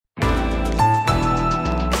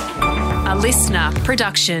a listener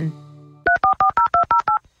production.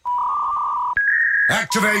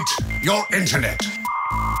 Activate your internet,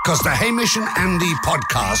 because the Hamish and Andy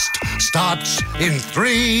podcast starts in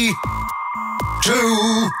 3,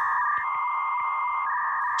 2...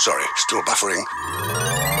 Sorry, still buffering.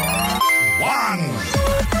 1.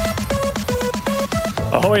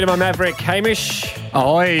 Ahoy to my maverick, Hamish.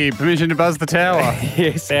 Ahoy, permission to buzz the tower.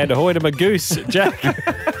 Yes, and ahoy to my goose, Jack.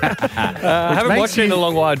 I haven't watched it in a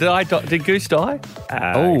long while. Did Goose die?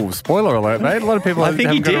 Spoiler alert, mate. A lot of people I think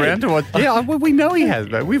haven't he got did. around to watch. Yeah, we know he has,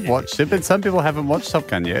 mate. We've watched it, but some people haven't watched Top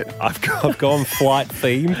Gun yet. I've gone flight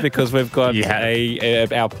themed because we've got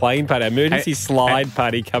our plane party, emergency slide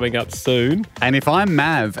party coming up soon. And if I'm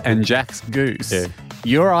Mav and Jack's Goose,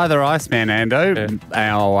 you're either Iceman Ando,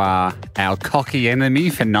 our cocky enemy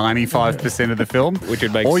for 95% of the film, Which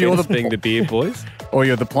would make or sense being the Beard Boys. or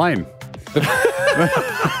you're the plane.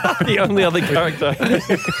 The only other character.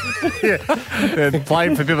 The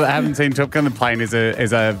plane, for people that haven't seen Top Gun, the plane is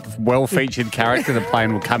a well-featured character. The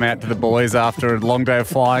plane will come out to the boys after a long day of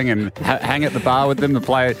flying and hang at the bar with them. The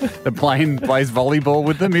plane plays volleyball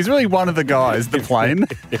with them. He's really one of the guys, the plane.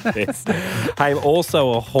 Yes. Hey,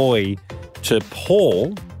 also ahoy to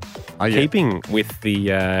Paul, keeping with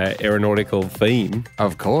the aeronautical theme.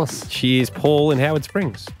 Of course. Cheers, Paul in Howard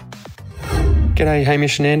Springs. G'day,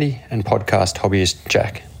 Hamish and Andy and podcast hobbyist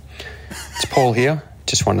Jack. It's Paul here.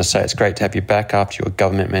 Just wanted to say it's great to have you back after your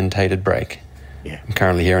government-mandated break. Yeah. I'm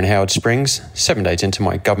currently here in Howard Springs, 7 days into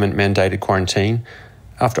my government-mandated quarantine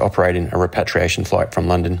after operating a repatriation flight from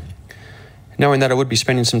London. Knowing that I would be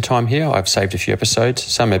spending some time here, I've saved a few episodes.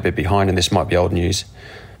 Some are a bit behind and this might be old news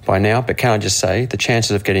by now, but can I just say the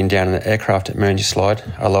chances of getting down in the aircraft at emergency slide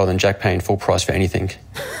are lower than Jack paying full price for anything.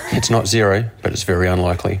 It's not zero, but it's very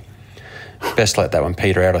unlikely. Best let that one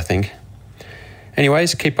peter out, I think.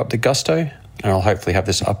 Anyways, keep up the gusto, and I'll hopefully have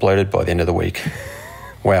this uploaded by the end of the week.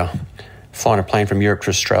 Wow. Flying a plane from Europe to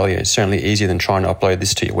Australia is certainly easier than trying to upload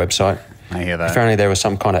this to your website. I hear that. If only there was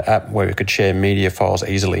some kind of app where we could share media files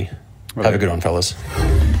easily. Have a good one, fellas.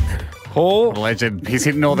 Paul. Legend. He's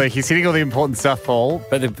hitting all the important stuff, Paul.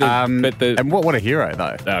 And what a hero,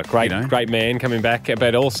 though. Great man coming back.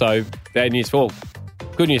 But also, bad news for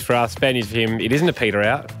good news for us, bad news for him. It isn't a peter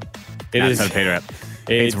out. It's not a peter out.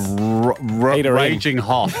 It's raging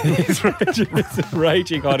hot. It's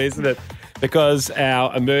raging hot, isn't it? Because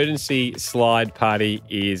our emergency slide party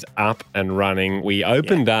is up and running. We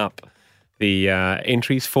opened up the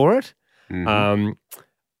entries for it. Mm-hmm.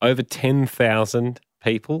 Over 10,000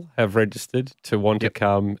 people have registered to want to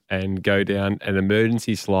come and go down an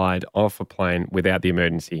emergency slide off a plane without the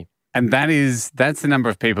emergency. And that's the number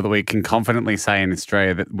of people that we can confidently say in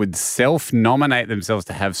Australia that would self-nominate themselves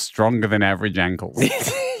to have stronger than average ankles.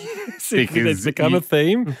 Because it's become a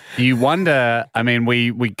theme. You wonder, I mean,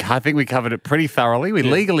 I think we covered it pretty thoroughly. We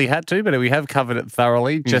legally had to, but we have covered it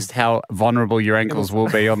thoroughly, just how vulnerable your ankles will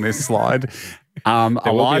be on this slide.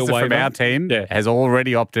 Eliza from our team has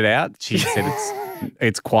already opted out. She said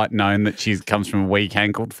it's quite known that she comes from a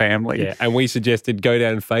weak-ankled family. Yeah, and we suggested go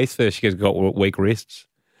down face first. She's got weak wrists.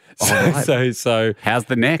 So how's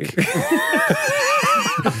the neck?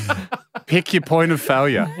 Pick your point of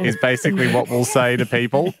failure is basically what we'll say to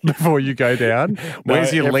people before you go down.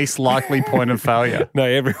 Where's your least likely point of failure? No,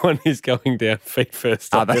 everyone is going down feet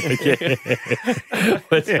first. Let's make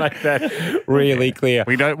that really clear.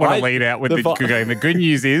 We don't want to lead out with the good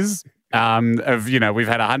news is we've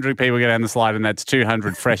had 100 people get down the slide and that's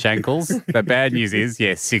 200 fresh ankles. The bad news is,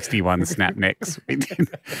 61 snap necks.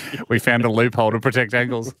 We found a loophole to protect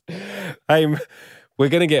ankles. Hey, we're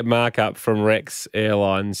going to get Mark up from Rex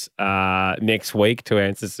Airlines next week to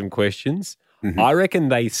answer some questions. Mm-hmm. I reckon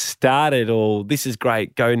they started all, this is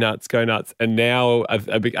great, go nuts. And now,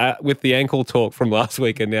 with the ankle talk from last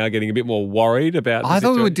week, are now getting a bit more worried about I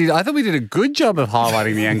thought we did a good job of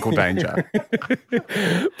highlighting the ankle danger.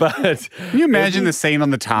 But can you imagine the scene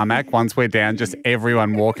on the tarmac once we're down, just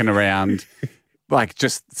everyone walking around like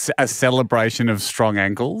just a celebration of strong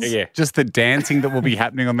ankles? Yeah. Just the dancing that will be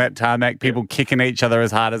happening on that tarmac, people kicking each other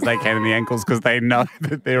as hard as they can in the ankles because they know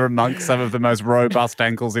that they're amongst some of the most robust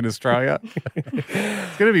ankles in Australia.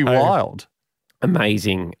 It's going to be wild.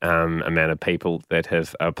 Amazing amount of people that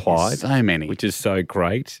have applied. So many. Which is so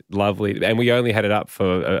great. Lovely. And we only had it up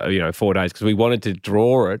for 4 days because we wanted to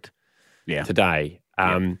draw it today.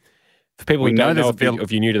 For people who don't know,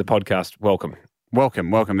 if you're new to the podcast, welcome.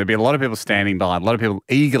 Welcome. There'll be a lot of people standing by, a lot of people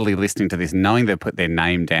eagerly listening to this, knowing they've put their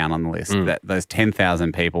name down on the list, that those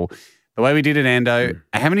 10,000 people. The way we did it, Ando,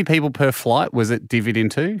 how many people per flight was it divvied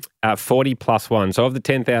into? 40 plus one. So of the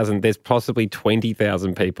 10,000, there's possibly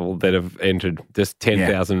 20,000 people that have entered. Just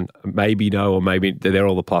 10,000, maybe no, or maybe they're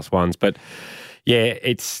all the plus ones. But yeah,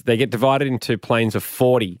 they get divided into planes of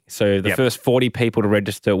 40. So the first 40 people to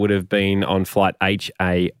register would have been on flight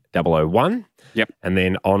HA 001. Yep. And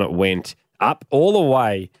then on it went up all the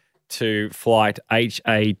way to flight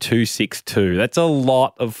HA 262. That's a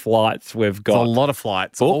lot of flights we've got. It's a lot of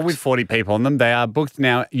flights, booked. All with 40 people on them. They are booked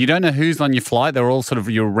now. You don't know who's on your flight. They're all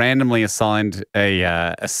you're randomly assigned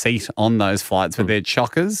a seat on those flights, but they're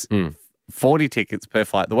chockers. 40 tickets per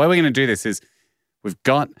flight. The way we're going to do this is we've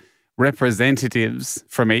got representatives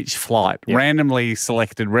from each flight, randomly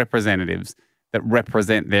selected representatives that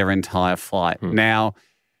represent their entire flight. Now,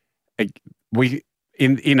 it's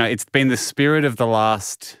been the spirit of the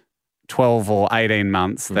last 12 or 18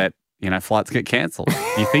 months that, flights get cancelled.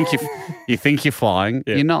 You think you're flying,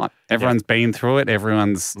 you're not. Everyone's been through it.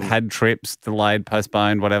 Everyone's had trips delayed,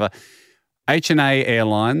 postponed, whatever. H&A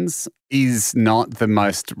Airlines is not the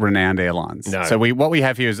most renowned airlines. No. So what we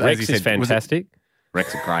have here is, Rex as you said, is fantastic.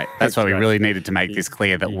 Rex are great. That's why we really needed to make this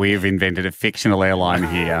clear that we've invented a fictional airline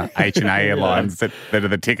here, H&A Airlines, that are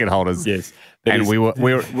the ticket holders. Yes. And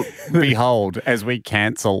we're behold, as we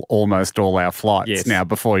cancel almost all our flights now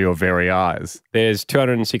before your very eyes. There's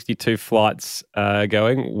 262 flights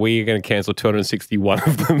going. We're going to cancel 261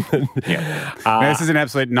 of them. Now, this is an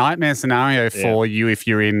absolute nightmare scenario for you if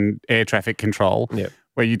you're in air traffic control.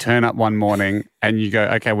 Where you turn up one morning and you go,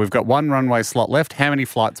 okay, we've got one runway slot left. How many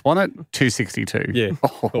flights want it? 262. Yeah.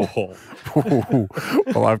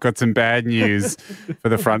 Well, I've got some bad news for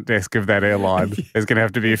the front desk of that airline. There's going to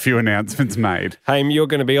have to be a few announcements made. Haim, you're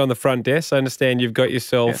going to be on the front desk. I understand you've got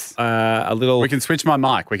yourself a little... We can switch my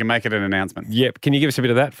mic. We can make it an announcement. Yep. Can you give us a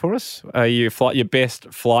bit of that for us? Your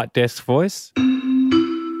best flight desk voice?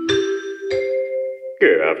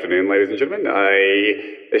 Good afternoon, ladies and gentlemen.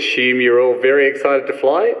 I assume you're all very excited to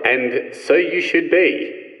fly, and so you should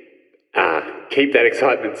be. Keep that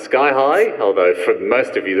excitement sky high, although for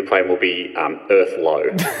most of you the plane will be earth low.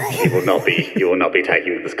 You will not be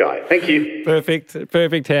taking to the sky. Thank you.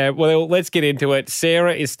 Perfect, Ham. Well, let's get into it.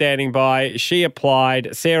 Sarah is standing by. She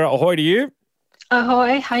applied. Sarah, ahoy to you.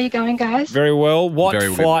 Ahoy. How you going, guys? Very well. What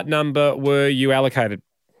flight number were you allocated?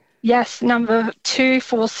 Yes, number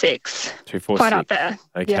 246. 246. Quite up there.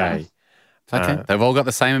 Okay. Yeah. Okay. They've all got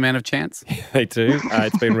the same amount of chance? They do.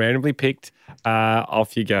 It's been randomly picked.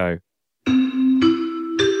 Off you go.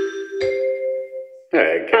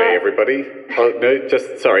 Okay, everybody. Oh, no,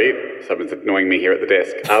 sorry. Someone's annoying me here at the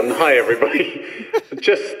desk. Hi, everybody.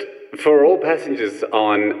 Just for all passengers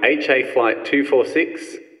on HA Flight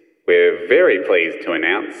 246, we're very pleased to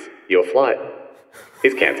announce your flight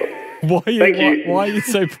is cancelled. Why are you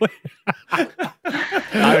so pleased?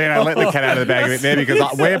 I let the cat out of the bag a bit there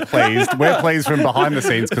because we're pleased. We're pleased from behind the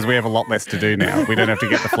scenes because we have a lot less to do now. We don't have to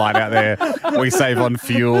get the flight out there. We save on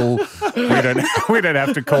fuel. We don't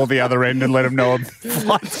have to call the other end and let them know a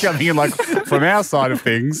flight's coming in. Like, from our side of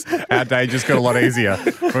things, our day just got a lot easier.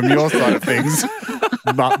 From your side of things,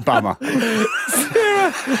 bummer.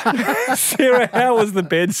 Sarah, how was the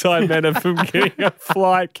bedside manner from getting a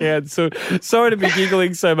flight cancelled? Sorry to be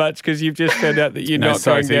giggling so much because you've just found out that you're not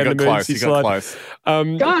going down the emergency slide. You got close.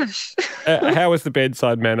 Gosh. How was the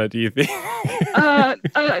bedside manner, do you think?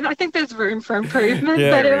 I think there's room for improvement,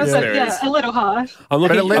 but it was a little harsh. I'm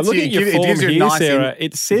looking at your form here, Sarah.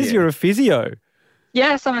 It says you're a physio.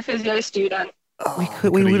 Yes, I'm a physio student. We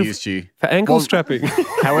could have used you for ankle strapping.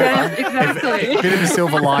 However, exactly. A bit of a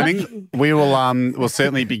silver lining. We will we'll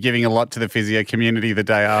certainly be giving a lot to the physio community the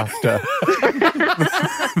day after.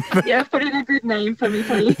 Yeah, put in a good name for me,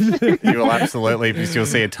 please. You will absolutely, because you'll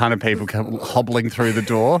see a ton of people come hobbling through the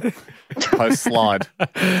door post slide.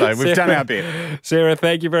 So we've done our bit. Sarah,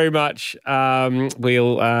 thank you very much.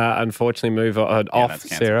 We'll unfortunately move off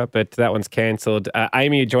Sarah, but that one's cancelled.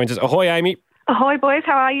 Amy joins us. Ahoy, Amy. Ahoy, boys.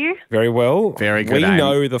 How are you? Very well. Very good. We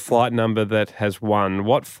know the flight number that has won.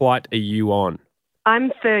 What flight are you on?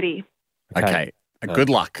 I'm 30. Okay. Good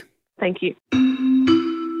luck. Thank you.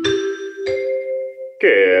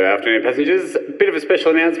 Good afternoon, passengers. A bit of a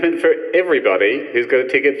special announcement for everybody who's got a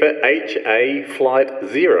ticket for HA Flight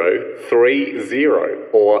 030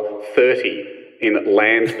 or 30 in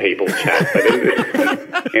land people chat. But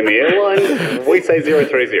in the airline, we say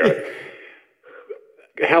 030.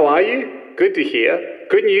 How are you? Good to hear.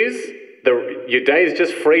 Good news, your day's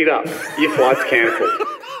just freed up. Your flight's cancelled.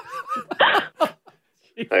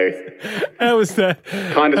 So, how was that?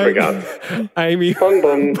 Kindest regards. Amy. Bong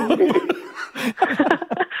bong.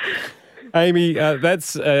 Amy,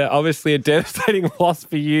 that's obviously a devastating loss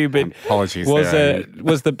for you, but apologies. Was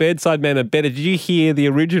the bedside manner better? Did you hear the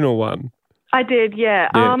original one? I did, yeah.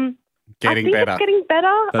 Getting better. It's getting better.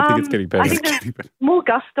 I think it's getting better. I think there's more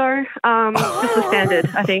gusto. Just the standard,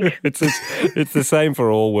 I think. It's the same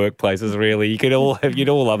for all workplaces, really. You'd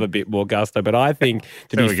all love a bit more gusto, but I think,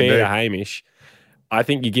 to be fair to Hamish, I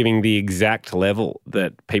think you're giving the exact level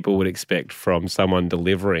that people would expect from someone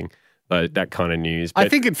delivering that kind of news. But I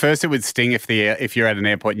think at first it would sting if you're at an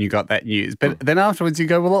airport and you got that news, but then afterwards you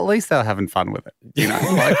go, well, at least they're having fun with it. You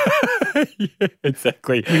know, yeah,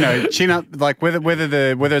 exactly. You know, chin up. Like whether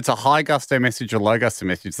it's a high gusto message or low gusto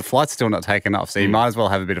message, the flight's still not taken off, so you might as well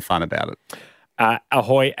have a bit of fun about it.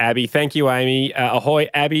 Ahoy, Abby. Thank you, Amy. Ahoy,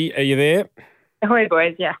 Abby. Are you there? Ahoy,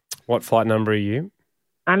 boys. Yeah. What flight number are you?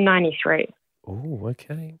 I'm 93. Oh,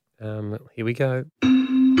 okay. Here we go.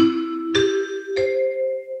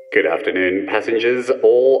 Good afternoon, passengers,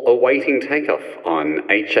 all awaiting takeoff on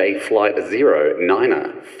HA Flight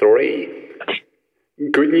 093.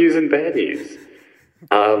 Good news and bad news.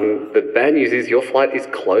 The bad news is your flight is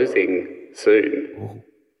closing soon. Ooh.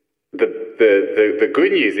 The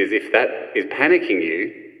good news is if that is panicking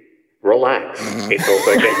you, relax. It's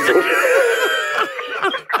also cancelled.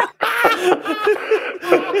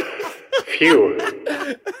 Phew.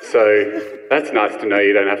 So that's nice to know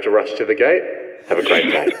you don't have to rush to the gate. Have a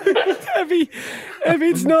great day. Abby,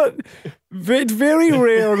 it's not. It's very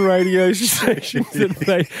rare on radio stations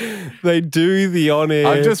that they do the on-air.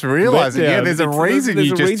 I just realised it. Yeah, there's a reason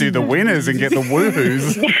you just do the winners and get the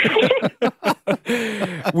woohoos.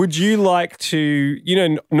 Would you like to,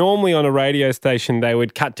 normally on a radio station they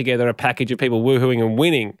would cut together a package of people woohooing and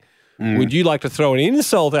winning. Would you like to throw an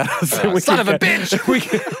insult at us? Son of a bitch!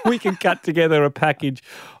 We can cut together a package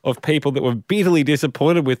of people that were bitterly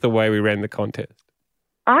disappointed with the way we ran the contest.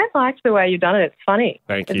 I liked the way you've done it. It's funny.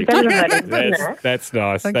 Thank you. It's better than that, isn't it? That's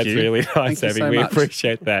nice. Thank That's you. really nice, Thank you Abby. so We much.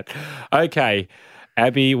 appreciate that. Okay.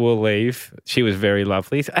 Abby will leave. She was very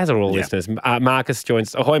lovely, as are all listeners. Marcus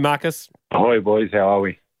joins. Ahoy, Marcus. Ahoy, boys. How are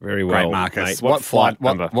we? Very well, Great, Marcus. mate. What flight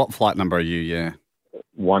number? What flight number are you? Yeah.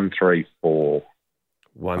 134.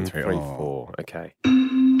 134. Okay.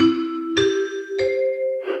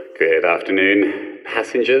 Good afternoon,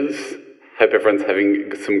 passengers. Hope everyone's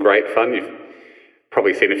having some great fun. You've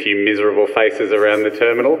probably seen a few miserable faces around the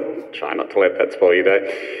terminal. Try not to let that spoil your day.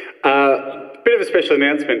 Bit of a special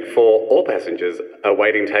announcement for all passengers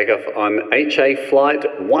awaiting takeoff on HA Flight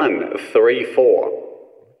 134.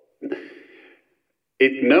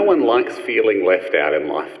 No one likes feeling left out in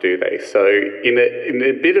life, do they? So in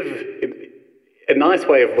a bit of... A nice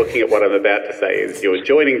way of looking at what I'm about to say is you're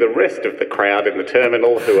joining the rest of the crowd in the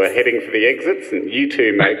terminal who are heading for the exits, and you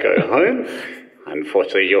too may go home.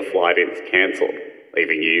 Unfortunately, your flight is cancelled,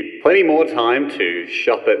 leaving you plenty more time to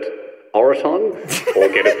shop at Oraton or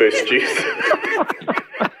get a Boost juice.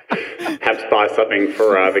 Perhaps buy something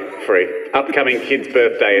for an upcoming kid's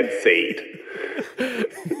birthday at Seed.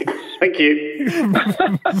 Thank you.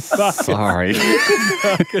 Sorry.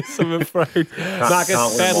 Marcus, I'm afraid.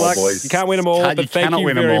 Marcus, bad luck. You can't win them all, but thank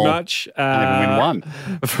you very much Can't even win one.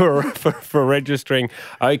 for registering.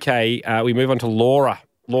 Okay, we move on to Laura.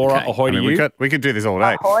 Laura, Okay. ahoy to you. We could do this all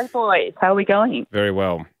day. Ahoy, boys. How are we going? Very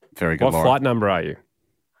well. Very good, What Laura. flight number are you?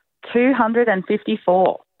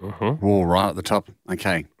 254. All right at the top.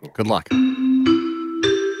 Okay. Good luck.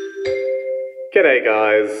 G'day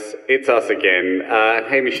guys, it's us again.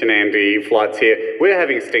 Hamish and Andy, flights here. We're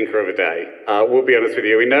having a stinker of a day. We'll be honest with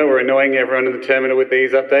you, we know we're annoying everyone in the terminal with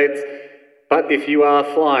these updates, but if you are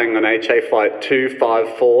flying on HA Flight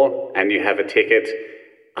 254 and you have a ticket,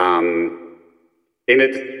 in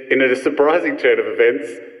a surprising turn of events,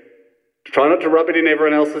 try not to rub it in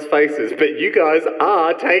everyone else's faces, but you guys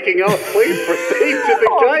are taking off. Please proceed to the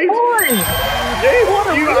gate.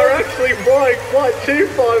 Yes, you are actually flying Flight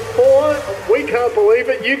 254. We can't believe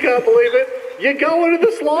it. You can't believe it. You're going to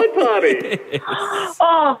the slide party.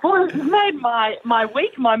 Oh, boy, it's made my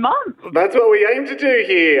week, my month. That's what we aim to do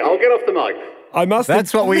here. I'll get off the mic.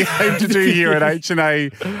 That's what we aim to do here at H&A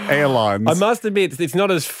Airlines. I must admit, it's not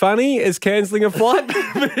as funny as cancelling a flight,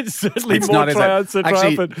 but it's certainly more triumphant.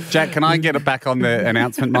 Actually, Jack, can I get it back on the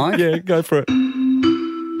announcement mic? Yeah, go for it.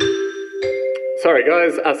 Sorry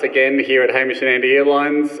guys, us again here at Hamish and Andy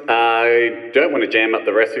Airlines. I don't want to jam up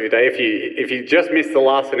the rest of your day. If you just missed the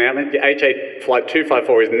last announcement, HA Flight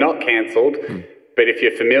 254 is not cancelled. But if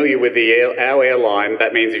you're familiar with our airline,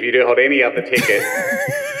 that means if you do hold any other ticket,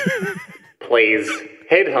 please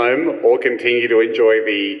head home or continue to enjoy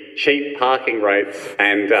the cheap parking rates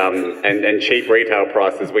and cheap retail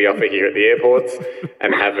prices we offer here at the airports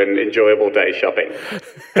and have an enjoyable day shopping.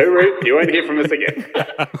 Hooroo, you won't hear from us again.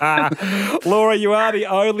 Laura, you are the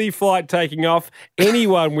only flight taking off.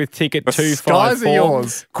 Anyone with ticket The 254. skies are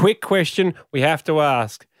yours. Quick question we have to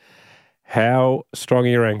ask. How strong are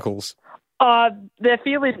your ankles? They're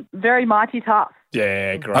feeling very mighty tough.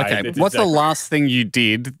 Yeah, great. Okay, what's the last thing you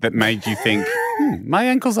did that made you think, my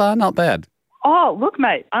ankles are not bad? Oh, look,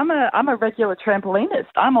 mate, I'm a regular trampolinist.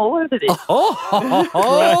 I'm all over this.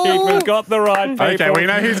 Great, we've got the right people. Okay, we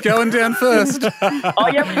know who's going down first. Oh,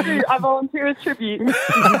 yeah, we do. I volunteer as tribute.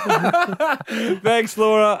 Thanks,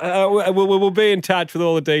 Laura. We'll be in touch with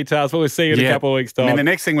all the details. We'll see you in a couple of weeks' time. I mean, the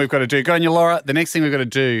next thing we've got to do, go on you, Laura, the next thing we've got to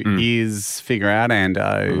do is figure out,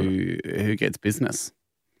 who gets business.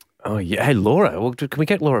 Oh, yeah. Hey, Laura, can we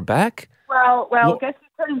get Laura back? Well, guess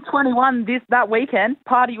who's turning 21 that weekend,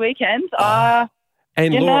 party weekend.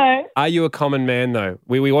 And you Laura, know, are you a common man, though?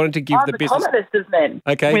 We wanted to give I'm the the business... commonest of men.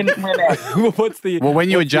 Okay. Women. What's the... Well,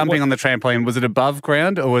 when you were jumping on the trampoline, was it above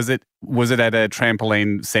ground or was it at a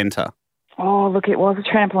trampoline centre? Oh, look, it was a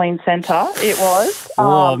trampoline centre. It was.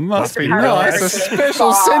 Must be nice. A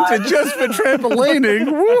special centre just for trampolining.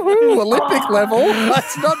 Woohoo! Olympic level.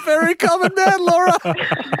 That's not very common, man, Laura.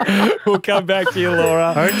 We'll come back to you,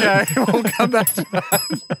 Laura. Okay, we'll come back to that.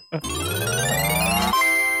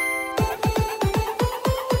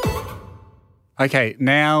 Okay,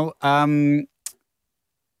 now a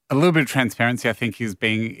little bit of transparency, I think,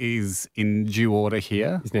 is in due order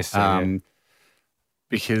here. It's necessary.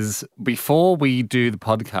 Because before we do the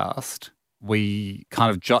podcast, we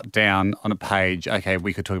kind of jot down on a page, okay,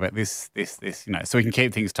 we could talk about this, so we can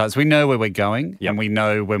keep things tight. So we know where we're going and we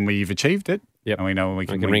know when we've achieved it and we know when we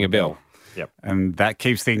can ring a bell. Yep. And that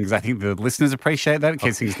keeps things, I think the listeners appreciate that. It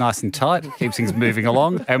keeps things nice and tight, keeps things moving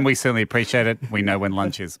along, and we certainly appreciate it. We know when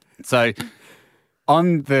lunch is. So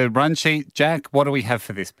on the run sheet, Jack, what do we have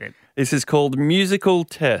for this bit? This is called musical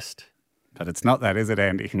test. But it's not that, is it,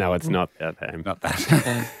 Andy? No, it's not that. Not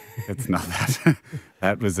that. It's not that.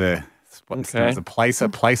 That was a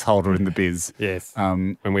placeholder in the biz. Yes.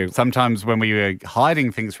 Sometimes when we were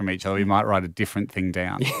hiding things from each other, we might write a different thing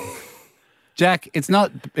down. Jack, it's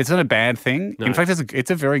not a bad thing. No. In fact, it's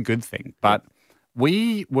a very good thing. But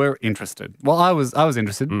we were interested. Well, I was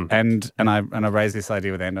interested, and I raised this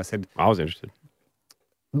idea with Andy. I said, I was interested.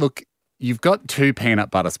 Look, you've got 2 peanut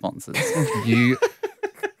butter sponsors.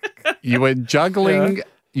 You were juggling.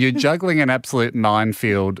 You're juggling an absolute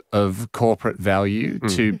minefield of corporate value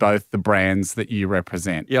to both the brands that you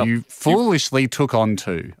represent. Yep. You foolishly took on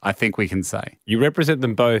 2, I think we can say. You represent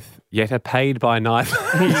them both, yet are paid by neither.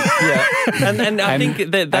 Yeah, and I think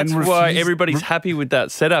that's why everybody's happy with that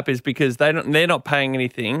setup is because they're not paying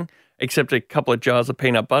anything except a couple of jars of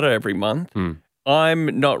peanut butter every month.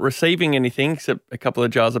 I'm not receiving anything except a couple of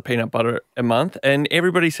jars of peanut butter a month, and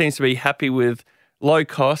everybody seems to be happy with low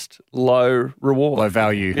cost, low reward. Low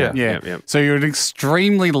value. Yeah. So you're an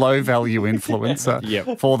extremely low value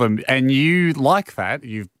influencer for them. And you like that.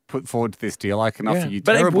 You've put forward this deal. I can offer you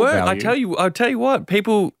terrible value. I'll tell you what.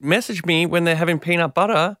 People message me when they're having peanut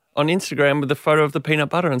butter on Instagram with a photo of the peanut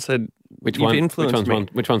butter and said, which one's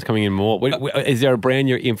coming in more? Is there a brand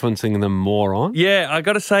you're influencing them more on? Yeah, I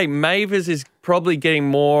got to say, Mavis is probably getting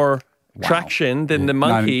more traction than the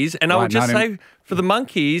monkeys. I would just say for the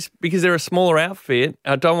monkeys, because they're a smaller outfit,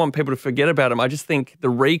 I don't want people to forget about them. I just think the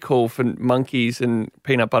recall for monkeys and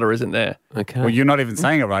peanut butter isn't there. Okay. Well, you're not even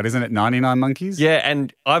saying it right, isn't it? 99 monkeys? Yeah,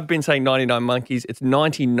 and I've been saying 99 monkeys. It's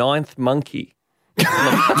 99th monkey.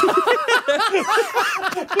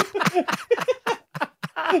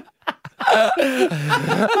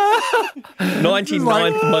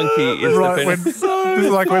 99th monkey is the best. This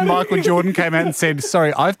is like when Michael Jordan came out and said,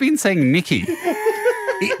 sorry, I've been saying Nicky.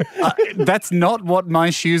 That's not what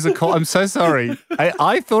my shoes are called. I'm so sorry.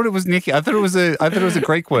 I thought it was Nicky. I thought it was a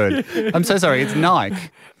Greek word. I'm so sorry. It's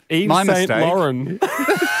Nike. Yves my Saint mistake. Laurent.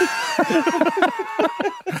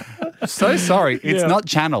 So sorry. It's not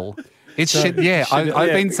Channel. It's shit. Yeah,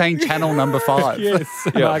 I've been saying channel number 5. Yes,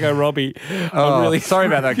 Margot Robbie. I'm really sorry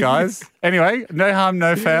about that, guys. Anyway, no harm,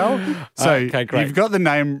 no foul. So okay, great. You've got the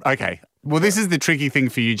name. Okay. Well, this is the tricky thing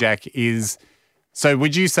for you, Jack, is so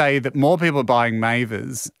would you say that more people are buying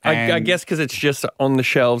Mavers? I guess because it's just on the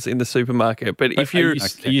shelves in the supermarket. But if you're...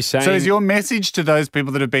 Are you saying... So is your message to those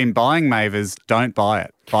people that have been buying Mavers, don't buy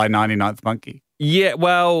it, buy 99th Monkey? Yeah,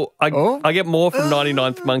 well, I get more from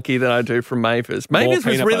 99th Monkey than I do from Mavers.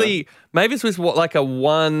 Mavers was what, like a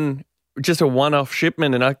one just a one-off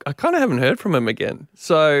shipment, and I kind of haven't heard from him again.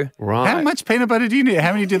 So How much peanut butter do you need?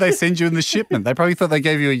 How many do they send you in the shipment? They probably thought they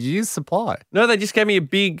gave you a year's supply. No, they just gave me a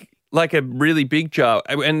really big jar,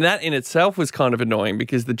 and that in itself was kind of annoying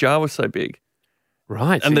because the jar was so big.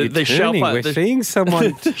 Right, and so the shelf, we're seeing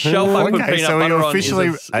someone shelf I put peanut butter officially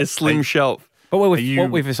on is a slim shelf. But what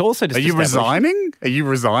we've also just Are you resigning? Are you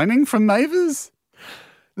resigning from Mavers?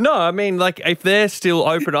 No, I mean, like, if they're still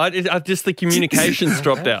open, I just the communication's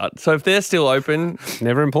dropped out. So if they're still open...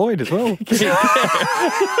 Never employed as well.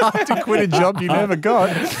 Hard to quit a job you never got.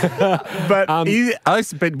 But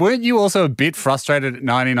weren't you also a bit frustrated at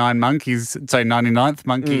 99th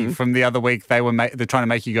Monkey from the other week? They're trying to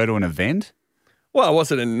make you go to an event? Well, I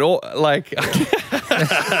wasn't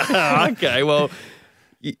okay, well,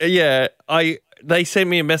 yeah, they sent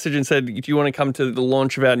me a message and said, do you want to come to the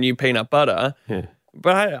launch of our new peanut butter? Yeah.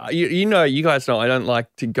 But you guys know I don't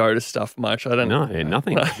like to go to stuff much. I don't know. No,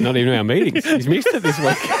 nothing. Not even our meetings. He's missed it this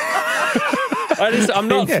week. I'm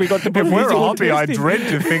not. Yeah. If we're a hobby, I dread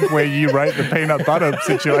to think where you rate the peanut butter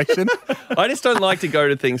situation. I just don't like to go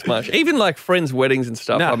to things much. Even like friends' weddings and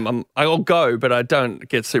stuff. No. I'll go, but I don't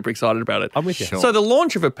get super excited about it. I'm with you. Sure. So the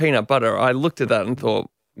launch of a peanut butter, I looked at that and thought,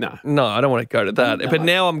 no, I don't want to go to that. No. But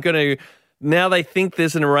now I'm going to. Now they think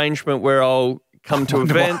there's an arrangement where I'll come to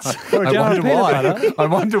events. I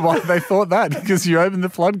wonder why they thought that, because you opened the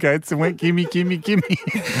floodgates and went, gimme, gimme, gimme.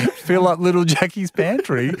 Fill up little Jackie's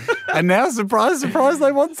pantry. And now, surprise, surprise,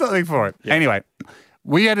 they want something for it. Yeah. Anyway,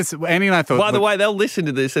 Andy and I thought... By the way, they'll listen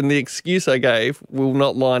to this and the excuse I gave will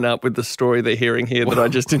not line up with the story they're hearing here that I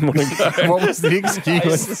just didn't want to go. What was the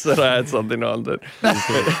excuse? I said I had something on that.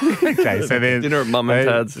 Okay, so then... Dinner at Mum and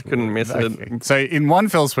Dad's, couldn't miss it. So in one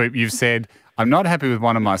fell swoop, you've said... I'm not happy with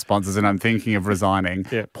one of my sponsors and I'm thinking of resigning.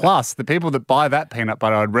 Yeah. Plus, the people that buy that peanut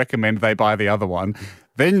butter, I'd recommend they buy the other one.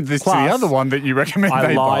 Then to the other one that you recommend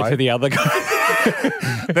they buy. I lied to the other guy.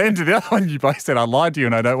 Then to the other one, you both said, I lied to you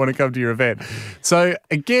and I don't want to come to your event. So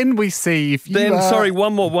again, we see if you... Sorry,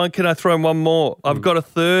 one more. Can I throw in one more? I've got a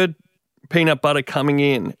third peanut butter coming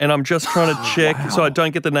in and I'm just trying to check so I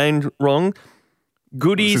don't get the name wrong.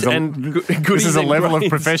 Goodies This is a level of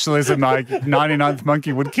professionalism my 99th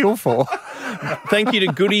Monkey would kill for. Thank you to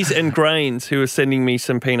Goodies and Grains who are sending me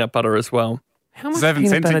some peanut butter as well. How much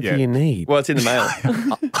peanut butter do you need? Well, it's in the mail.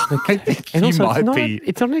 And also,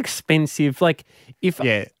 it's not expensive. Like, if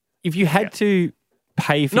you had to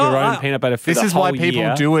pay for your own peanut butter for this the is whole why people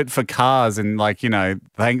year. do it for cars and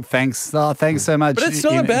thanks so much. But it's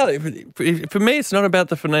not about it. For me, it's not about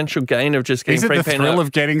the financial gain of just getting free peanut. Is it the thrill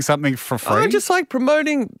of getting something for free? I just like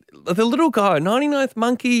promoting the little guy, 99th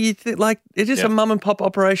Monkey. It's just a mum and pop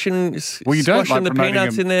operation squashing the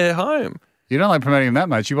peanuts in their home. You don't like promoting them that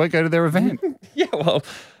much. You won't go to their event. Yeah, well,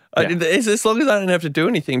 as long as I don't have to do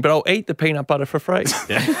anything, but I'll eat the peanut butter for free.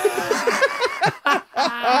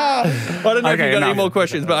 I don't know if you've got any more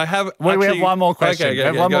questions, but I have. We have one more question. Okay,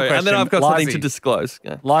 and then I've got something to disclose.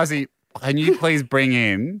 Lizzie, can you please bring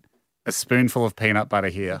in a spoonful of peanut butter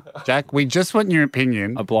here? Jack, we just want your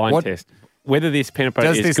opinion. A blind test. Whether this peanut butter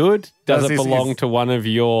is good, does it belong to one of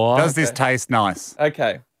your... Does this taste nice?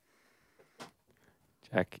 Okay.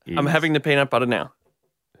 Jack I'm having the peanut butter now.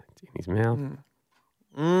 It's in his mouth.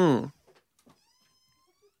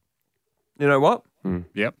 You know what?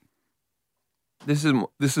 Yep. This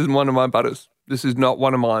is one of my butters. This is not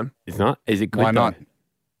one of mine. It's not? Is it good? Why not?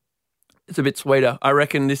 It's a bit sweeter. I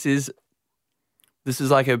reckon this is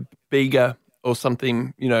like a Bega or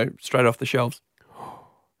something, straight off the shelves.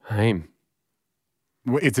 Haim.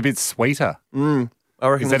 It's a bit sweeter. I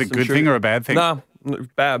reckon. Is that a good thing or a bad thing? No,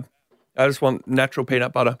 bad. I just want natural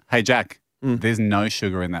peanut butter. Hey, Jack, there's no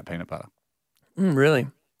sugar in that peanut butter. Really?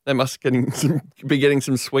 They must be getting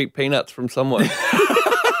some sweet peanuts from somewhere.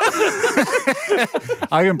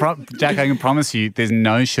 Jack, I can promise you there's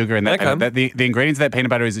no sugar in that. Okay. The ingredients of that peanut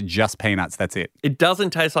butter is just peanuts. That's it. It doesn't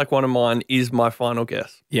taste like one of mine is my final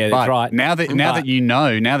guess. Yeah, that's right. Now that you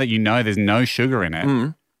know there's no sugar in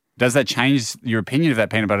it, does that change your opinion of that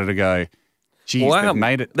peanut butter to go, geez, they've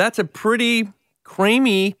made it? That's a pretty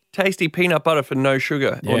creamy, tasty peanut butter for no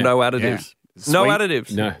sugar or no additives. Yeah. No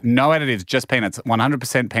additives. No additives, just peanuts.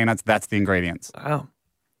 100% peanuts, that's the ingredients. Wow.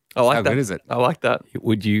 I like that. How good is it? I like that.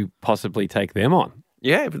 Would you possibly take them on?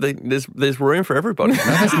 Yeah, but there's room for everybody. No,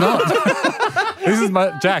 there's not. This is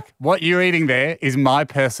Jack, what you're eating there is my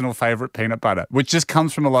personal favourite peanut butter, which just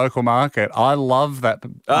comes from a local market. I love that.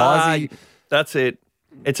 That's it.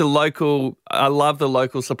 It's a local. I love the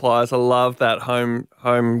local suppliers. I love that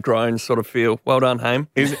homegrown sort of feel. Well done, Haim.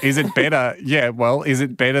 Is it better? Yeah, well, is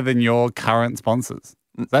it better than your current sponsors?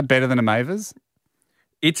 Is that better than a Mavers?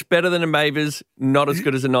 It's better than a Mavers, not as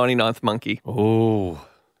good as a 99th Monkey. Oh.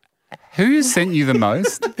 Who sent you the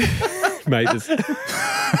most? Mate,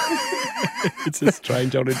 it's a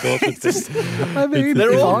strange old endorsement.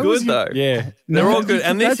 They're all good, though. Yeah. They're all good.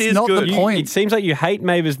 And this is not good. the point. It seems like you hate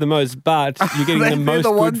Mavers the most, but you're getting the most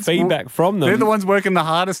good feedback from them. They're the ones working the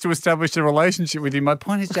hardest to establish a relationship with you. My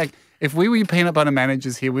point is, Jack, if we were your peanut butter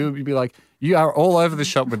managers here, we would be like, you are all over the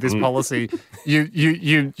shop with this policy. You're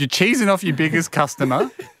cheesing off your biggest customer.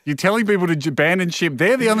 You're telling people to abandon ship.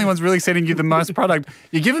 They're the only ones really sending you the most product.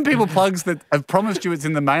 You're giving people plugs that have promised you it's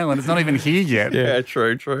in the mail and it's not even here yet. Yeah,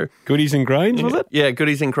 true. Goodies and grains, was it? Yeah,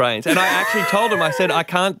 goodies and grains. And I actually told him, I said, I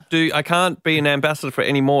can't be an ambassador for it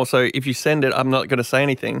anymore. So if you send it, I'm not going to say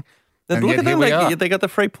anything. And look yet at them. They got the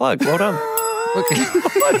free plug. Well done.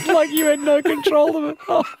 It's like you had no control of it.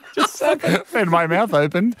 Oh, just happened. And my mouth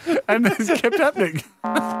opened and it's kept happening.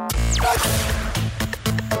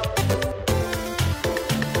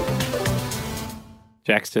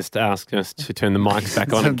 Jack's just asked us to turn the mics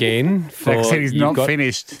back on again. Jack said he's not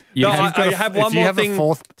finished. I have one more thing.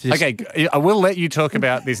 Okay, I will let you talk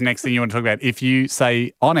about this next thing you want to talk about. If you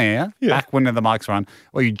say on air, back when the mics are on,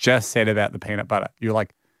 what you just said about the peanut butter, you're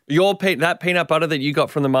like, that peanut butter that you got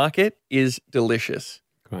from the market is delicious.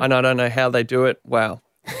 Right. And I don't know how they do it. Wow.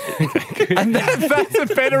 And that's a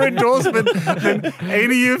better endorsement than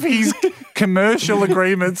any of his commercial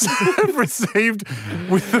agreements have received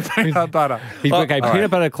with the peanut butter.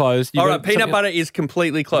 Peanut butter closed. All right, peanut butter is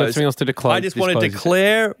completely closed. Something else to declare. I just want to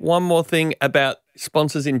declare one more thing about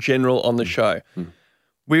sponsors in general on the show.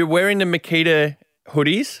 We're wearing the Makita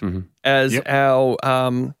hoodies as our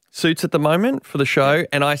suits at the moment for the show,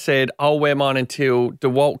 and I said I'll wear mine until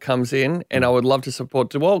Dewalt comes in, and I would love to support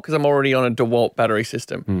Dewalt because I'm already on a Dewalt battery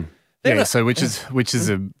system. So which is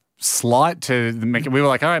a slight to the Makita. We were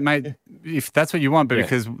like, all right, mate, if that's what you want, but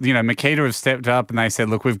because Makita have stepped up and they said,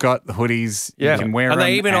 look, we've got the hoodies, you can wear them. And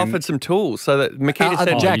they even offered some tools so that Makita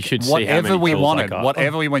said, Jack, you should see whatever we wanted,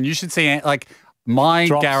 whatever we want, you should see like. My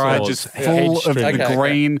garage is full of the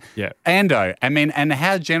green Ando. I mean, and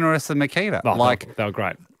how generous are Makita? They were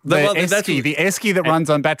great. The Esky that runs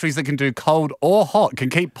on batteries that can do cold or hot, can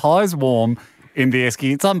keep pies warm in the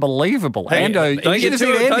Esky. It's unbelievable. Ando,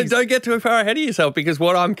 don't get too far ahead of yourself, because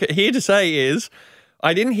what I'm here to say is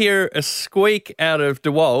I didn't hear a squeak out of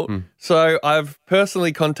Dewalt, so I've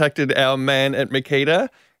personally contacted our man at Makita,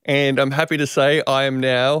 and I'm happy to say I am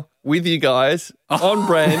now with you guys on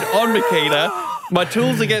brand, on Makita. My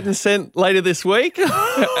tools are getting sent later this week,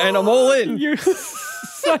 and I'm all in. You're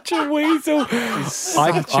such a weasel. We've got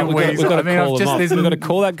to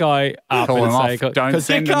call that guy up and say, because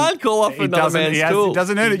you can't call off another man's tools. It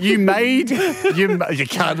doesn't earn it. You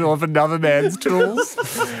can't call off another man's tools.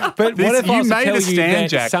 But what if you made a stand,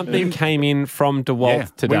 Jack? Something came in from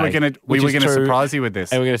Dewalt today. We were going to surprise you with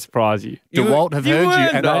this. And we're going to surprise you. Dewalt have heard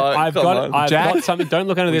you. And I've got something. Don't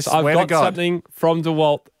look under this. I've got something from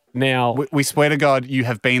Dewalt now. We swear to God, you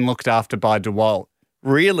have been looked after by Dewalt.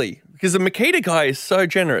 Really? Because the Makita guy is so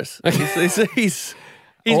generous. He's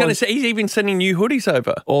even sending new hoodies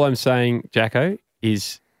over. All I'm saying, Jacko,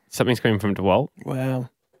 is something's coming from Dewalt. Wow.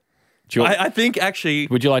 I think actually...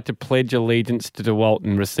 Would you like to pledge allegiance to Dewalt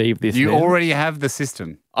and receive this? You already have the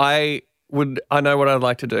system. I know what I'd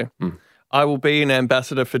like to do. I will be an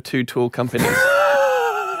ambassador for 2 tool companies.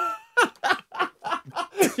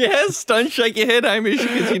 Yes, don't shake your head, Hamish,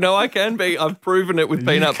 because you know I can be. I've proven it with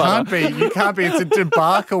peanut butter. You can't be. It's a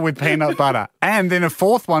debacle with peanut butter. And then a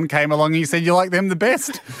fourth one came along and you said you like them the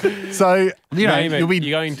best. So, you're going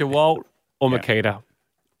to Dewalt or Makita.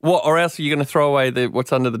 What? Or else are you going to throw away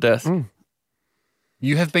what's under the desk?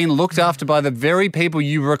 You have been looked after by the very people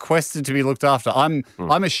you requested to be looked after. I'm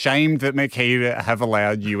ashamed that Makita have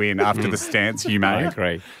allowed you in after the stance you made. I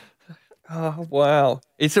agree. Oh, wow.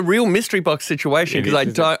 It's a real mystery box situation,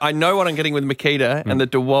 because I know what I'm getting with Makita, and the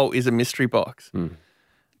Dewalt is a mystery box.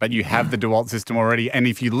 But you have the Dewalt system already, and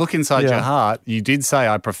if you look inside your heart, you did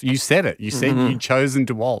say you said it. You said you'd chosen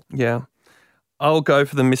Dewalt. Yeah. I'll go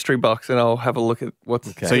for the mystery box and I'll have a look at what's...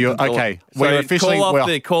 Okay. So you're... Okay. We're officially...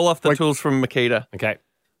 Call off the tools from Makita. Okay.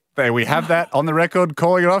 There we have that on the record,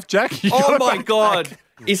 calling it off, Jack. Oh, my God.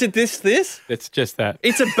 Is it this? It's just that.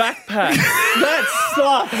 It's a backpack. That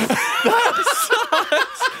sucks.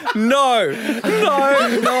 No.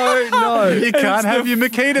 You can't have your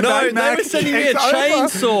Makita back, No, they were sending me a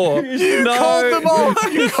chainsaw. You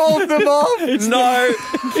called them off. It's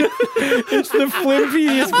the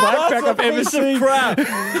flimpiest backpack I've ever seen. Crap.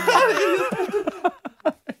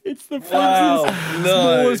 It's the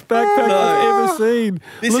smallest backpack I've ever seen.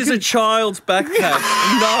 This is a child's backpack.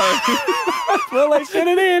 No. Well, they sent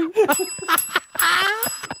it in.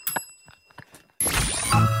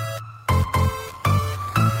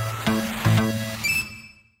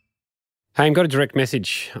 Hey, I got a direct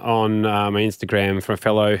message on my Instagram from a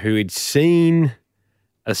fellow who had seen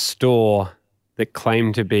a store that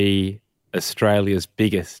claimed to be Australia's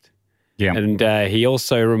biggest. Yeah. And he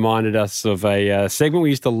also reminded us of a segment we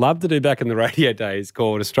used to love to do back in the radio days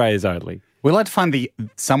called Australia's Only. We like to find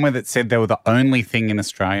somewhere that said they were the only thing in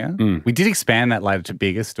Australia. We did expand that later to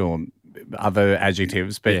biggest or other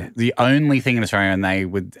adjectives, but the only thing in Australia, and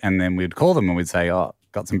then we'd call them and we'd say, "Oh,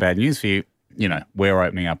 got some bad news for you. You know, we're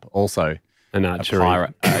opening up also an archery,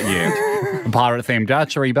 a pirate-themed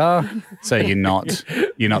archery bar. So you're not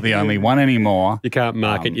the only one anymore. You can't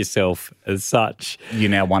market yourself as such. You're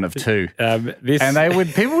now one of two. And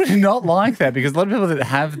people would not like that because a lot of people that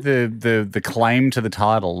have the claim to the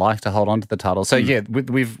title like to hold on to the title. So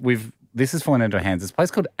this has fallen into our hands. It's a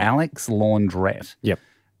place called Alex Laundrette. Yep.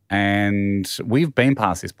 And we've been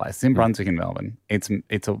past this place. It's in Brunswick in Melbourne.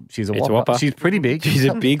 She's a whopper. She's pretty big. She's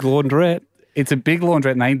a big laundrette. It's a big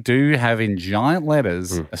laundrette, and they do have in giant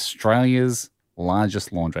letters Australia's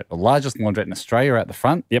largest laundrette. The largest laundrette in Australia at the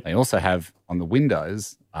front. Yep. They also have on the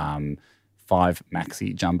windows 5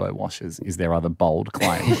 maxi jumbo washers is their other bold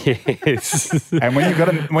claim. Yes. And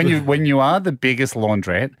when you are the biggest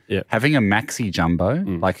laundrette, having a maxi jumbo,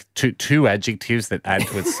 like two adjectives that add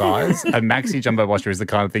to its size, a maxi jumbo washer is the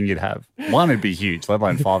kind of thing you'd have. One would be huge, let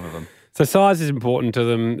alone 5 of them. So size is important to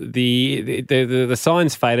them. The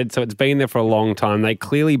sign's faded, so it's been there for a long time. They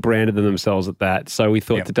clearly branded themselves at that. So we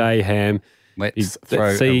thought today, Ham, let's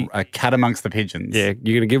throw a cat amongst the pigeons. Yeah,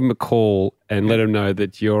 you're going to give them a call and let them know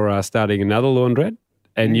that you're starting another laundrette.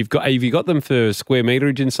 And have you got them for square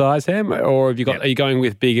meterage in size, Ham, or have you got? Are you going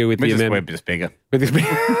with bigger with the amount? We're just bigger.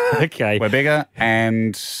 Okay, we're bigger,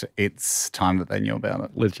 and it's time that they knew about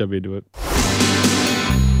it. Let's jump into it.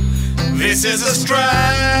 This is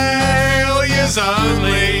Australia's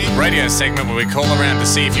Only radio segment where we call around to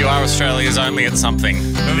see if you are Australia's only at something.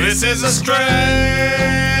 This is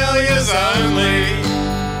Australia's Only.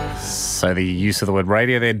 So the use of the word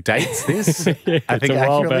radio there dates this, I think,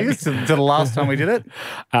 accurately to the last time we did it.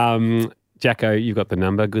 Jacko, you've got the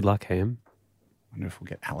number. Good luck, Ham. I wonder if we'll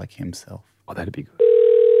get Alec himself. Oh, that'd be good.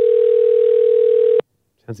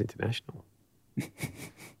 Sounds international.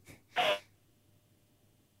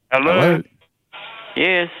 Hello?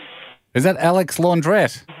 Yes. Is that Alex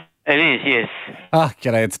Laundrette? It is, yes.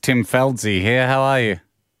 G'day, it's Tim Feldsey here. How are you?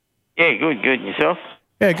 Yeah, good. Yourself?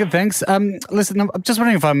 Yeah, good, thanks. Listen, I'm just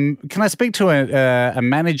wondering can I speak to a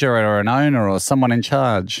manager or an owner or someone in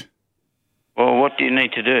charge? Well, what do you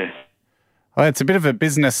need to do? Well, it's a bit of a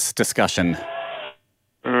business discussion.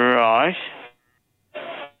 Right.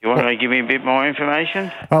 You want to give me a bit more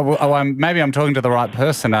information? Maybe I'm talking to the right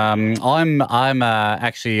person. I'm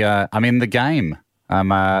actually in the game.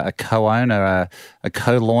 I'm a co-owner, a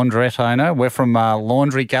co-laundrette owner. We're from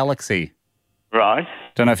Laundry Galaxy. Right.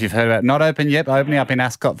 Don't know if you've heard about it. Not open yet, opening up in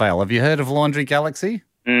Ascot Vale. Have you heard of Laundry Galaxy?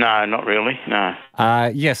 No, not really, no.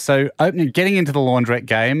 Yes, so getting into the laundrette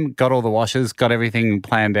game, got all the washers, got everything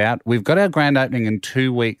planned out. We've got our grand opening in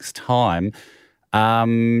 2 weeks' time.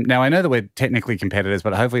 Now, I know that we're technically competitors,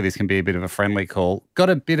 but hopefully this can be a bit of a friendly call. Got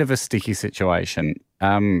a bit of a sticky situation.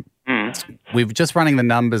 We've just running the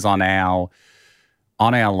numbers on our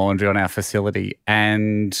laundry, on our facility,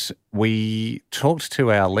 and we talked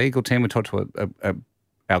to our legal team, we talked to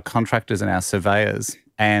our contractors and our surveyors,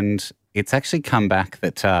 and it's actually come back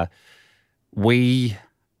that we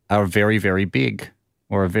are very, very big.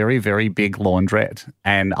 We're a very, very big laundrette.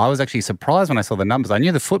 And I was actually surprised when I saw the numbers. I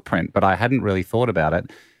knew the footprint, but I hadn't really thought about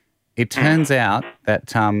it. It turns out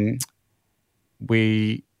that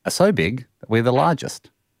we are so big that we're the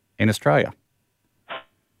largest in Australia.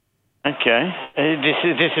 Okay.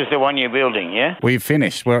 This is the one you're building, yeah? We've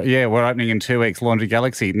finished. We're opening in 2 weeks, Laundry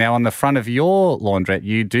Galaxy. Now, on the front of your laundrette,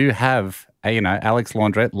 you do have, Alex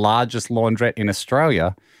Laundrette, largest laundrette in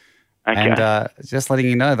Australia. Okay. And just letting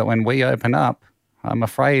you know that when we open up, I'm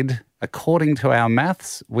afraid, according to our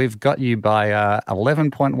maths, we've got you by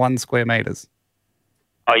 11.1 square metres.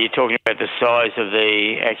 Oh, you're talking about the size of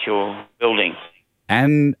the actual building?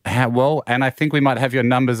 And I think we might have your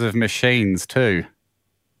numbers of machines too.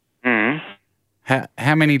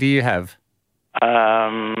 How many do you have?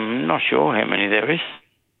 Not sure how many there is.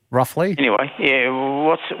 Roughly? Anyway, yeah.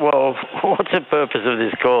 What's the purpose of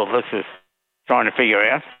this call? Let's just trying to figure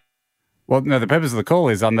out. Well, no, the purpose of the call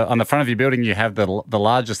is on the front of your building you have the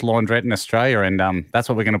largest laundrette in Australia, and that's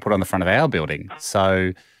what we're going to put on the front of our building.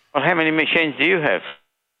 So, well, how many machines do you have?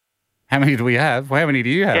 How many do we have? Well, how many do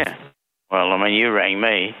you have? Yeah. Well, you rang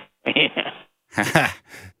me.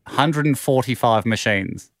 145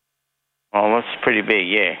 machines. Oh, that's pretty big,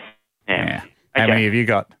 yeah. Okay. How many have you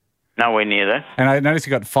got? Nowhere near that. And I noticed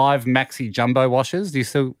you got 5 maxi jumbo washers. Do you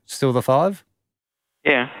still the 5?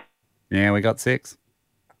 Yeah. Yeah, we got 6.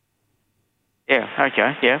 Yeah.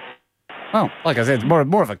 Okay. Yeah. Well, like I said, it's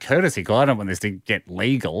more of a courtesy call. I don't want this to get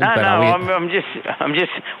legal. No, but I'm just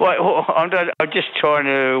trying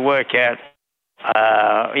to work out.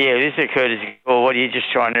 This is a courtesy call. What are you just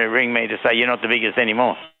trying to ring me to say you're not the biggest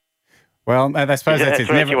anymore? Well, I suppose that's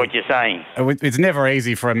never what you're saying. It's never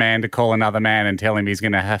easy for a man to call another man and tell him he's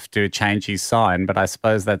going to have to change his sign, but I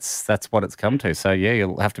suppose that's what it's come to. So, yeah,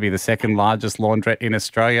 you'll have to be the second largest laundrette in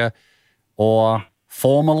Australia or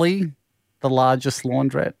formerly the largest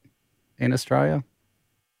laundrette in Australia.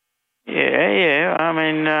 Yeah. I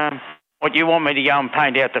mean, what, you want me to go and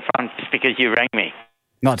paint out the front just because you rang me?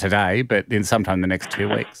 Not today, but in sometime in the next 2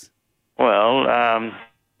 weeks. Well,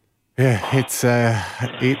 yeah, it's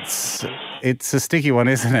a sticky one,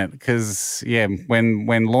 isn't it? Because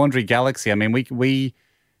when Laundry Galaxy, I mean,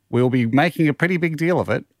 we'll be making a pretty big deal of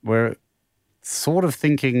it. We're sort of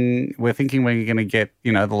thinking we're going to get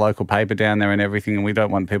the local paper down there and everything, and we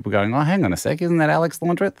don't want people going, oh, hang on a sec, isn't that Alex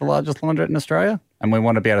Laundrette the largest laundrette in Australia? And we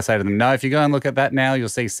want to be able to say to them, no, if you go and look at that now, you'll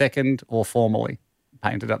see second or formerly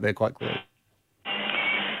painted up there quite clearly.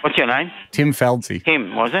 What's your name? Tim Feldsey.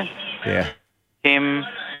 Tim, was it? Yeah. Tim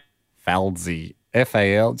Feldsey.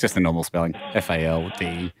 F-A-L, just the normal spelling.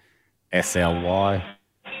 F-A-L-D-S-L-Y.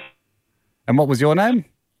 And what was your name?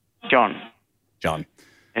 John.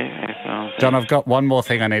 John, I've got one more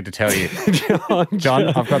thing I need to tell you. John,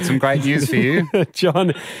 I've got some great news for you.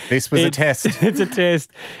 John. This was a test. It's a test.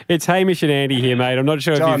 It's Hamish and Andy here, mate. I'm not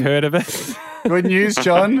sure if you've heard of it. Good news,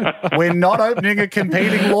 John. We're not opening a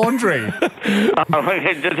competing laundry.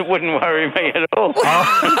 It wouldn't worry me at all.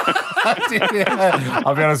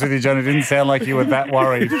 I'll be honest with you, John. It didn't sound like you were that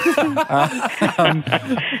worried.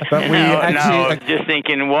 But we I was just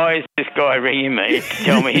thinking, why is this guy ringing me to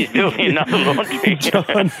tell me he's building another laundry?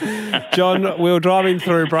 John, we were driving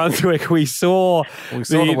through Brunswick. We saw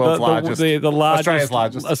the world's largest, Australia's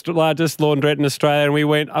largest laundrette in Australia, and we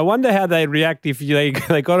went, I wonder how they'd react if they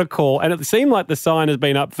got a call. And it seemed like the sign has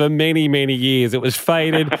been up for many, many years. It was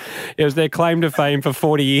faded. It was their claim to fame for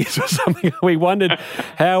 40 years or something. We wondered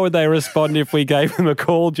how would they respond if we gave them a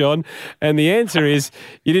call, John. And the answer is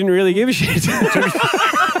you didn't really give a shit.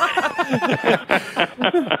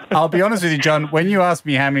 I'll be honest with you, John. When you asked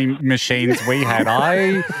me how many machines we had,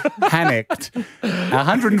 I panicked.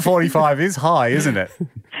 145 is high, isn't it?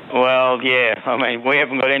 Well, yeah. I mean, we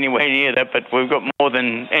haven't got anywhere near that, but we've got more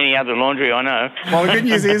than any other laundry I know. Well, the good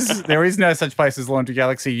news is there is no such place as Laundry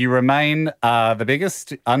Galaxy. You remain the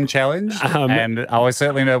biggest, unchallenged, and I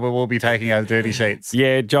certainly know we will be taking our dirty sheets.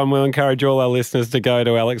 Yeah, John, we'll encourage all our listeners to go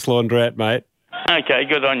to Alex Laundrette, mate. Okay,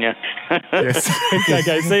 good on you. Yes.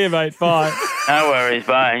 Okay, see you, mate. Bye. No worries.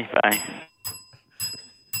 Bye. Bye.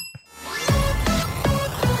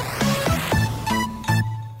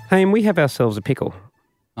 Hey, and we have ourselves a pickle.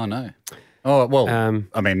 Oh, no. Oh, well,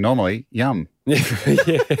 I mean, normally, yum. Yeah.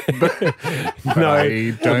 But no.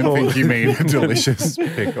 I don't think you mean a delicious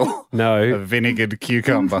pickle. No. A vinegared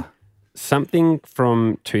cucumber. Something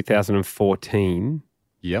from 2014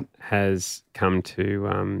 Yep. has come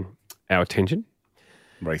to our attention.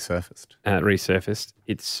 Resurfaced.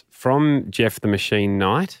 It's from Jeff the Machine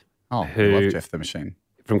Knight. Oh, I love Jeff the Machine.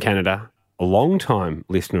 From Canada, a long-time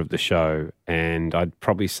listener of the show, and I'd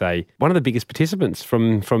probably say one of the biggest participants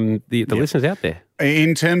from the listeners out there.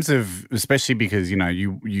 In terms of, especially because,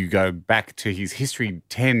 you go back to his history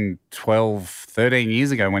 10, 12, 13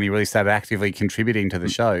 years ago when he really started actively contributing to the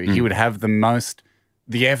show, he would have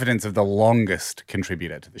the evidence of the longest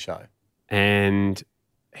contributor to the show. And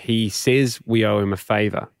he says we owe him a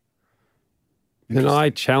favour. And I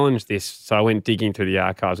challenged this, so I went digging through the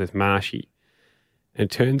archives with Marshy. And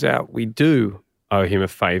it turns out we do owe him a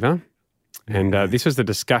favour. And this was the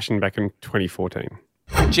discussion back in 2014.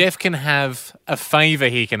 Jeff can have a favour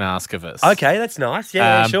he can ask of us. Okay, that's nice.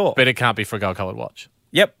 Yeah, sure. But it can't be for a gold-coloured watch.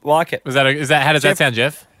 Yep, like it. How does that sound,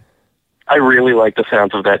 Jeff? I really like the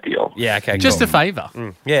sounds of that deal. Yeah, okay. Just a favour.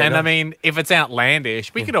 Yeah, and I mean, if it's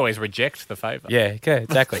outlandish, we could always reject the favour. Yeah, okay,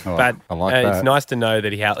 exactly. But I like that. It's nice to know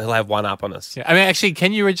that he'll have one up on us. Yeah. I mean, actually,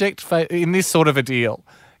 can you reject in this sort of a deal?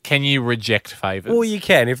 Can you reject favours? Well, you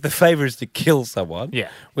can. If the favour is to kill someone,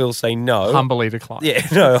 we'll say no. Humbly decline. Yeah,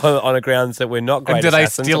 no, on a grounds that we're not great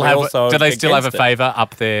assassins. Do they still have a favour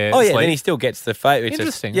up there? Oh, yeah, then he still gets the favour.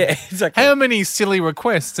 Interesting. Yeah, exactly. How many silly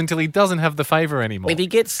requests until he doesn't have the favour anymore? If we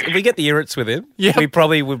get the irrits with him, we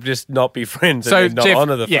probably would just not be friends and not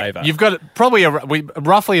honour the favour. You've got probably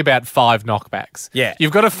roughly about 5 knockbacks. Yeah.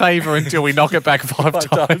 You've got a favour until we knock it back 5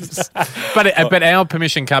 times. But our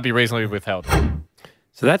permission can't be reasonably withheld.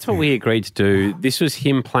 So that's what we agreed to do. This was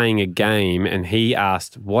him playing a game, and he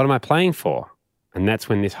asked, what am I playing for? And that's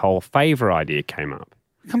when this whole favour idea came up.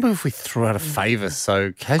 I can't believe we threw out a favour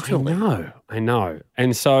so casually. I know.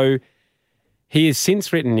 And so he has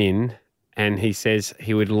since written in, and he says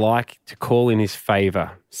he would like to call in his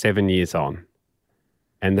favour 7 years on.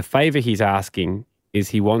 And the favour he's asking is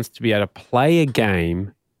he wants to be able to play a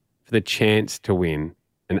game for the chance to win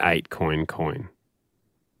an 8-coin coin.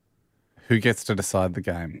 Who gets to decide the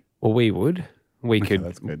game? Well, we would.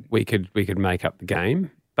 That's good. We could make up the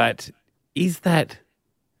game. But is that...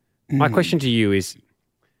 My question to you is,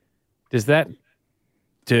 does that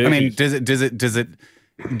dirty... I mean, does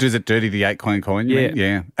it dirty the 8-coin coin? Yeah.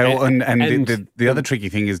 Yeah. And the other tricky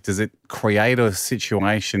thing is, does it create a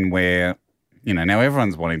situation where, now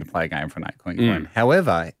everyone's wanting to play a game for an 8-coin coin.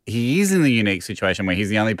 However, he is in the unique situation where he's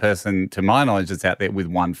the only person, to my knowledge, that's out there with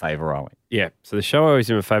one favour owing. Yeah. So the show owes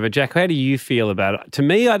him a favour. Jack, how do you feel about it? To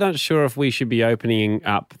me, I'm not sure if we should be opening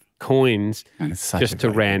up coins just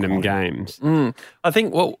to random games. I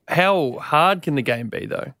think, how hard can the game be,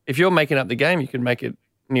 though? If you're making up the game, you can make it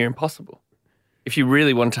near impossible. If you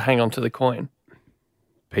really want to hang on to the coin.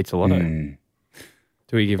 Pizza Lotto. Do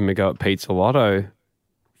we give him a go at Pizza Lotto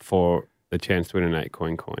for the chance to win an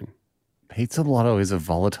 8-coin coin? Pizza Lotto is a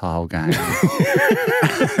volatile game.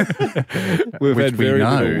 We've had very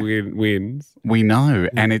little wins. We know,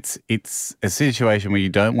 and it's a situation where you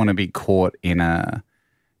don't want to be caught in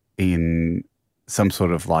some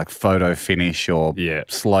sort of like photo finish or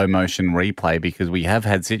slow motion replay, because we have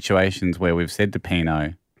had situations where we've said to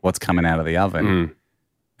Pino what's coming out of the oven,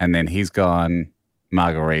 and then he's gone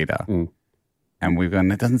margarita. And we've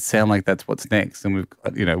gone, it doesn't sound like that's what's next. And we've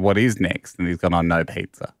got, what is next? And he's gone, oh, no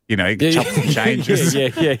pizza. He chops and changes.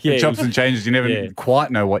 He chops and changes. You never quite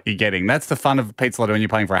know what you're getting. That's the fun of Pizza Lotto when you're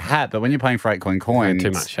paying for a hat. But when you're paying for 8-coin coins. Too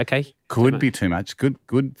much. Okay. Could be too much. Good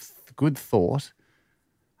thought.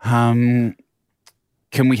 Can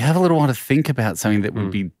we have a little while to think about something that would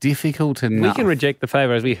be difficult enough? We can reject the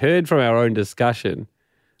favour, as we heard from our own discussion.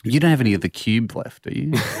 You don't have any of the cube left, do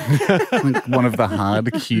you? Like one of the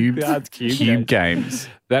hard cube games.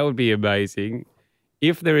 That would be amazing.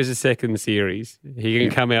 If there is a second series, he can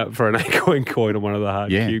come out for an 8-coin coin on one of the hard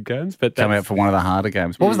cube games. But come out for one of the harder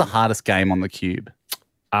games. What was the hardest game on the cube?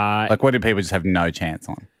 What did people just have no chance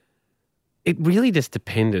on? It really just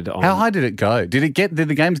depended on... How high did it go? Did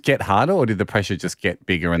the games get harder, or did the pressure just get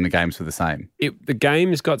bigger and the games were the same? The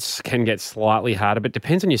games can get slightly harder, but it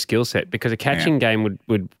depends on your skill set, because a catching game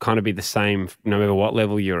would kind of be the same no matter what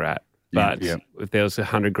level you're at. But if there was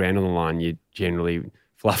 $100,000 on the line, you'd generally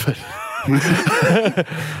fluff it.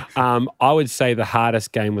 I would say the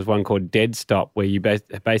hardest game was one called Dead Stop, where you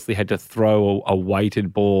basically had to throw a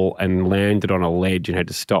weighted ball and land it on a ledge and had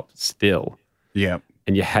to stop still. Yeah.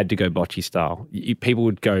 And you had to go bocce style. People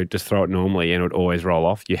would go just throw it normally and it would always roll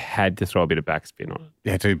off. You had to throw a bit of backspin on it.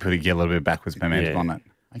 You had to get a little bit of backwards momentum on it.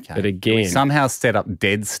 Okay. But again... We somehow set up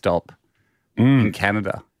Dead Stop in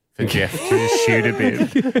Canada for Jeff to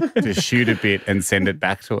shoot a bit and send it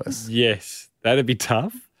back to us. Yes, that'd be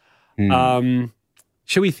tough.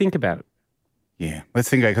 Should we think about it? Yeah, let's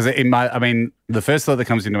think about it. Because the first thought that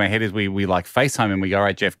comes into my head is we like FaceTime and we go, all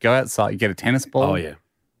right, Jeff, go outside, you get a tennis ball. Oh, yeah.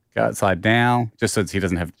 Go outside now, just so he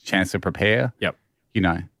doesn't have a chance to prepare. Yep.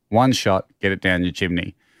 One shot, get it down your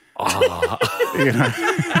chimney. Oh,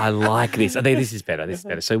 I like this. I think this is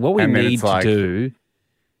better. So what we need to do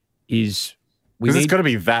is... Because it's got to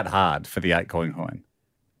be that hard for the 8-coin coin.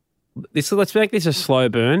 Let's make this a slow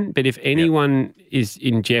burn, but if anyone is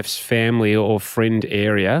in Jeff's family or friend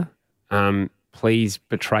area, please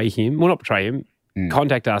betray him. Well, not betray him.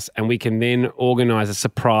 Contact us and we can then organise a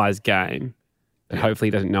surprise game that hopefully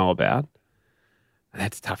he doesn't know about.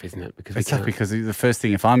 That's tough, isn't it? It's tough because the first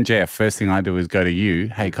thing, if I'm Jeff, first thing I do is go to you,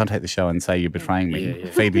 hey, contact the show and say you're betraying me.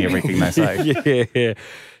 Feed me everything they say. Yeah.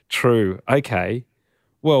 True. Okay.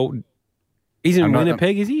 Well, he's in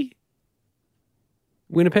Winnipeg, is he?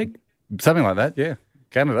 Winnipeg? Something like that, yeah.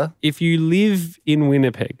 Canada. If you live in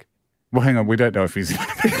Winnipeg. Well, hang on, we don't know if he's in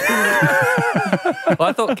Winnipeg.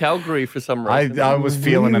 I thought Calgary for some reason. I was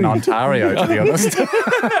feeling an Ontario, to be honest.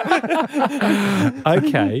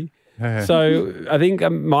 Okay. So I think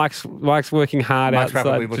Mike's working hard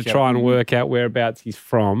outside to try and work out whereabouts he's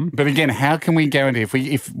from. But again, how can we guarantee if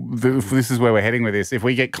this is where we're heading with this? If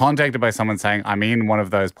we get contacted by someone saying I'm in one of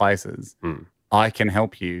those places, I can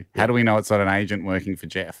help you. How do we know it's not an agent working for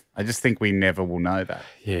Jeff? I just think we never will know that.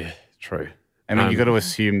 Yeah, true. I mean, you've got to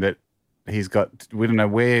assume that we don't know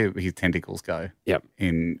where his tentacles go. Yep.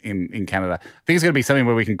 In Canada, I think it's going to be something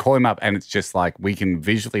where we can call him up and it's just like we can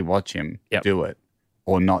visually watch him do it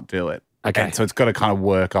or not do it. Okay. And so it's got to kind of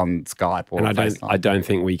work on Skype or FaceTime. I don't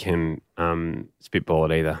think we can spitball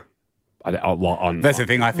it either. That's the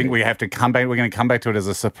thing. I think we have to come back. We're going to come back to it as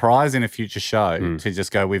a surprise in a future show to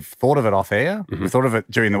just go, we've thought of it off air. Mm-hmm. We've thought of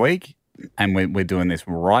it during the week, and we're doing this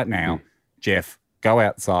right now. Jeff, go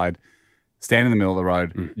outside, stand in the middle of the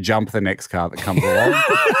road, jump the next car that comes along.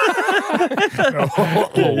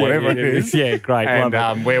 or whatever it is. Yeah, great.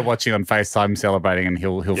 And we're watching on FaceTime celebrating, and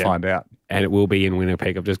he'll find out. And it will be in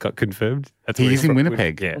Winnipeg. I've just got confirmed. He is in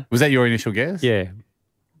Winnipeg? Yeah. Was that your initial guess? Yeah.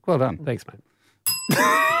 Well done. Thanks, mate.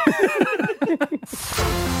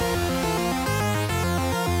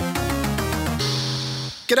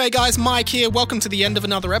 G'day guys, Mike here. Welcome to the end of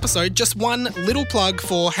another episode. Just one little plug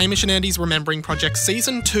for Hamish and Andy's Remembering Project.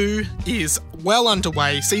 Season 2 is well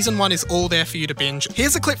underway. Season 1 is all there for you to binge.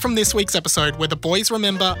 Here's a clip from this week's episode where the boys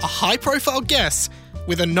remember a high-profile guest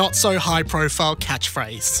with a not-so-high-profile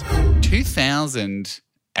catchphrase.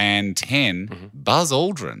 2010, Buzz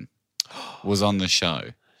Aldrin was on the show.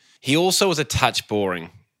 He also was a touch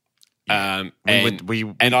boring. We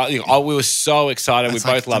were so excited. We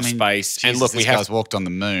both love space. Jesus, and look, this guy's walked on the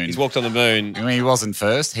moon. He's walked on the moon. I mean, he wasn't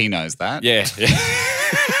first. He knows that. Yeah.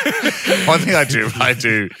 One thing I do.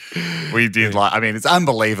 We did it's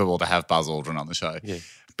unbelievable to have Buzz Aldrin on the show. Yeah.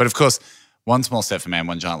 But of course, One Small Step for Man,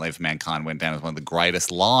 One Giant Leap for Mankind went down as one of the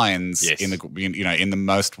greatest lines in the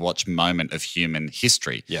most watched moment of human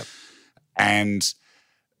history. Yep. And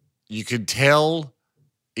you could tell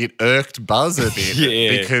it irked Buzz a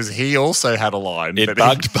bit because he also had a line. It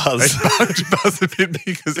bugged Buzz. It bugged Buzz a bit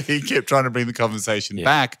because he kept trying to bring the conversation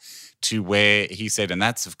back to where he said, and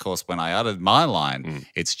that's, of course, when I uttered my line,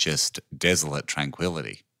 it's just desolate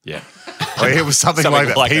tranquility. Yeah. Or it was something like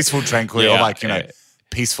that, peaceful tranquility, Yeah, or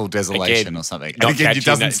peaceful desolation or something. not And again, it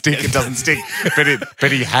doesn't stick. It doesn't stick.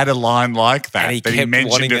 But he had a line like that And that he kept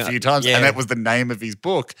mentioned wanting a few times, and that was the name of his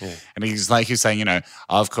book. Yeah. And he was saying,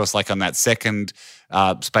 of course, like on that second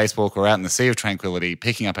spacewalk, we're out in the Sea of Tranquility,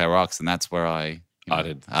 picking up our rocks, and that's where I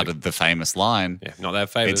uttered the famous line. Yeah, not that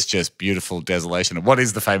famous. It's just beautiful desolation. And what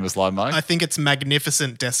is the famous line, Mike? I think it's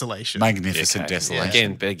magnificent desolation. Magnificent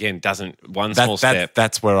desolation. Again, doesn't one small step.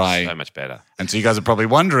 That's where so much better. And so you guys are probably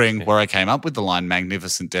wondering where I came up with the line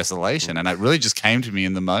magnificent desolation, and it really just came to me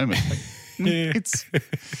in the moment. It's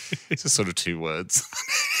just sort of two words.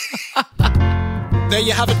 There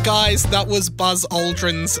you have it, guys. That was Buzz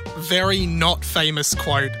Aldrin's very not famous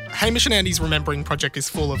quote. Hamish and Andy's Remembering Project is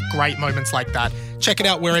full of great moments like that. Check it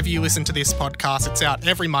out wherever you listen to this podcast. It's out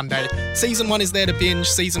every Monday. Season 1 is there to binge.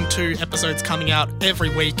 Season 2 episodes coming out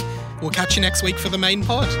every week. We'll catch you next week for the main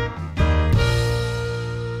pod.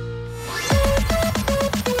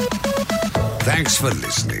 Thanks for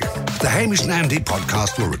listening. The Hamish and Andy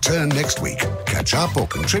podcast will return next week. Catch up or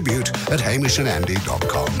contribute at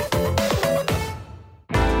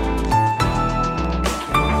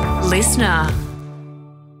hamishandandy.com. Listener.